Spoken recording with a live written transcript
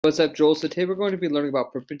What's up, Joel? So today we're going to be learning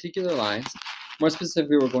about perpendicular lines. More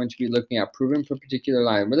specifically, we're going to be looking at proven perpendicular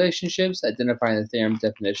line relationships, identifying the theorem,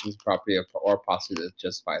 definitions, property, or possibility that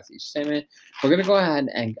justifies each statement. We're going to go ahead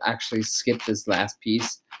and actually skip this last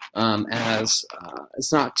piece as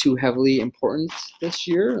it's not too heavily important this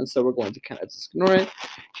year, and so we're going to kind of just ignore it.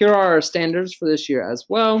 Here are our standards for this year as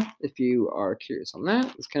well. If you are curious on that,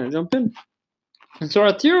 let's kind of jump in. And so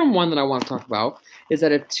our theorem one that I want to talk about is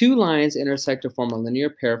that if two lines intersect to form a linear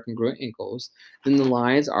pair of congruent angles, then the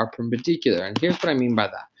lines are perpendicular. And here's what I mean by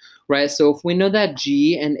that, right? So if we know that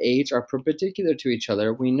G and H are perpendicular to each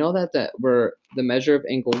other, we know that the measure of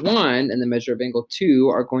angle 1 and the measure of angle 2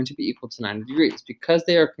 are going to be equal to 90 degrees. Because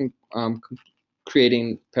they are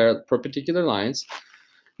creating perpendicular lines,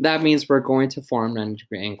 that means we're going to form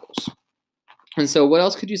 90-degree angles. And so what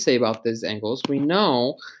else could you say about these angles? We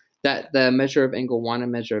know that the measure of angle 1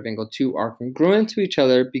 and measure of angle 2 are congruent to each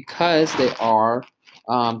other because they are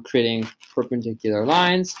creating perpendicular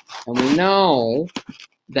lines. And we know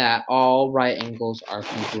that all right angles are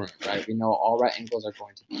congruent, right? We know all right angles are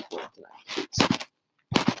going to be equal to 90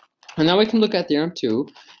 degrees. And now we can look at theorem 2.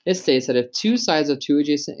 It states that if two sides of two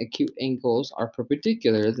adjacent acute angles are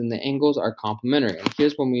perpendicular, then the angles are complementary. And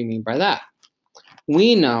here's what we mean by that.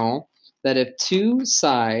 We know that if two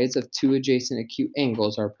sides of two adjacent acute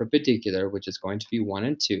angles are perpendicular, which is going to be 1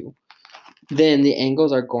 and 2, then the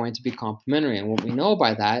angles are going to be complementary. And what we know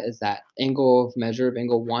by that is that measure of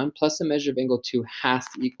angle 1 plus the measure of angle 2 has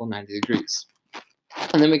to equal 90 degrees.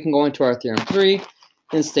 And then we can go into our theorem 3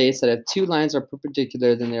 and states that if two lines are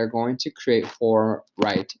perpendicular, then they're going to create 4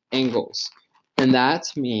 right angles. And that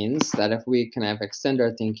means that if we kind of extend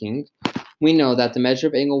our thinking, we know that the measure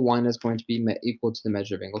of angle 1 is going to be equal to the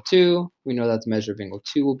measure of angle 2. We know that the measure of angle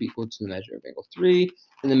 2 will be equal to the measure of angle 3.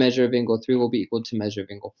 And the measure of angle 3 will be equal to the measure of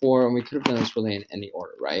angle 4. And we could have done this really in any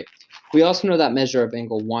order, right? We also know that measure of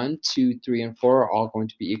angle 1, 2, 3, and 4 are all going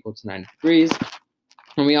to be equal to 90 degrees.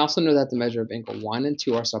 And we also know that the measure of angle 1 and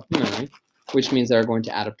 2 are supplementary, which means they're going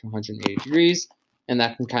to add up to 180 degrees. And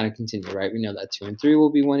that can kind of continue, right? We know that 2 and 3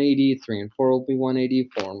 will be 180, 3 and 4 will be 180,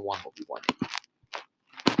 4 and 1 will be 180.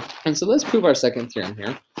 And so let's prove our second theorem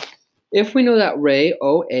here. If we know that ray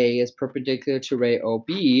OA is perpendicular to ray OB,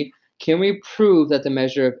 can we prove that the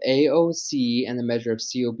measure of AOC and the measure of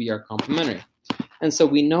COB are complementary? And so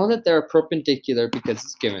we know that they're perpendicular because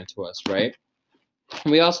it's given to us, right?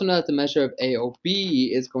 And we also know that the measure of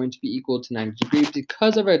AOB is going to be equal to 90 degrees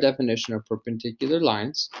because of our definition of perpendicular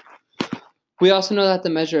lines. We also know that the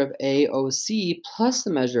measure of AOC plus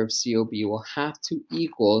the measure of COB will have to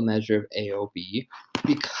equal the measure of AOB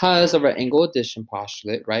because of our angle addition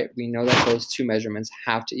postulate, right? We know that those two measurements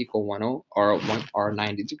have to equal 1 or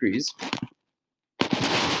 90 degrees.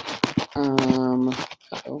 Uh-oh,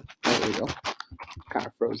 there we go. Kind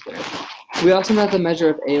of froze there. We also know that the measure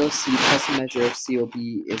of AOC plus the measure of COB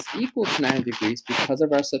is equal to 90 degrees because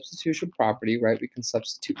of our substitution property, right? We can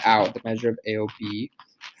substitute out the measure of AOB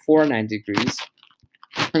for 90 degrees.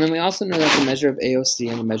 And then we also know that the measure of AOC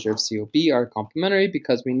and the measure of COB are complementary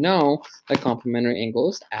because we know that complementary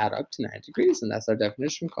angles add up to 90 degrees, and that's our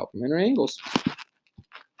definition of complementary angles.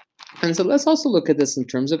 And so let's also look at this in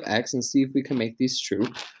terms of x and see if we can make these true.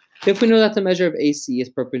 If we know that the measure of AC is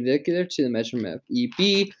perpendicular to the measurement of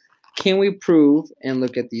EB, can we prove and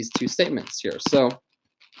look at these two statements here? So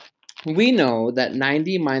we know that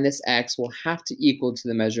 90 minus x will have to equal to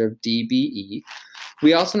the measure of DBE.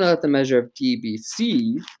 We also know that the measure of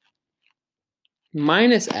DBC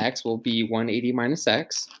minus x will be 180 minus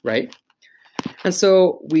x, right? And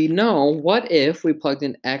so we know, what if we plugged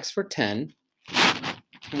in x for 10,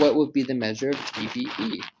 what would be the measure of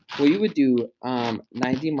DBE? Well, you would do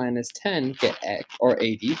 90 minus 10, get x, or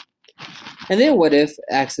 80. And then what if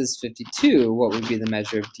x is 52? What would be the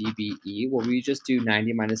measure of DBE? Well, we just do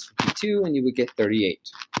 90 minus 52, and you would get 38.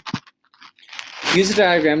 Use a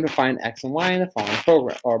diagram to find x and y in the following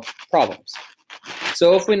problems.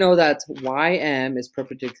 So if we know that ym is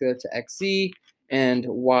perpendicular to xz and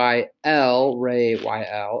yl, ray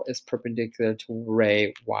yl, is perpendicular to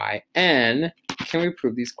ray yn, can we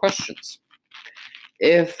prove these questions?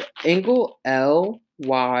 If angle LYM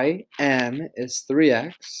is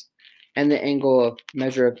 3x and the angle of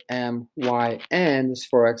measure of MYN is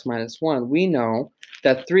 4x minus 1, we know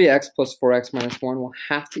that 3x plus 4x minus 1 will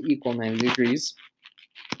have to equal 90 degrees.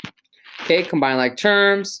 Okay, combine like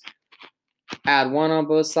terms, add 1 on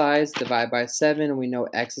both sides, divide by 7, and we know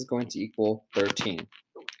x is going to equal 13.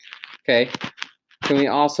 Okay, can we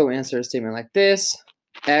also answer a statement like this?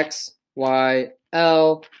 X, Y,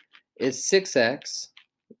 L is 6x.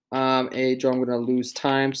 I'm going to lose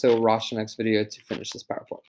time, so watch the next video to finish this PowerPoint.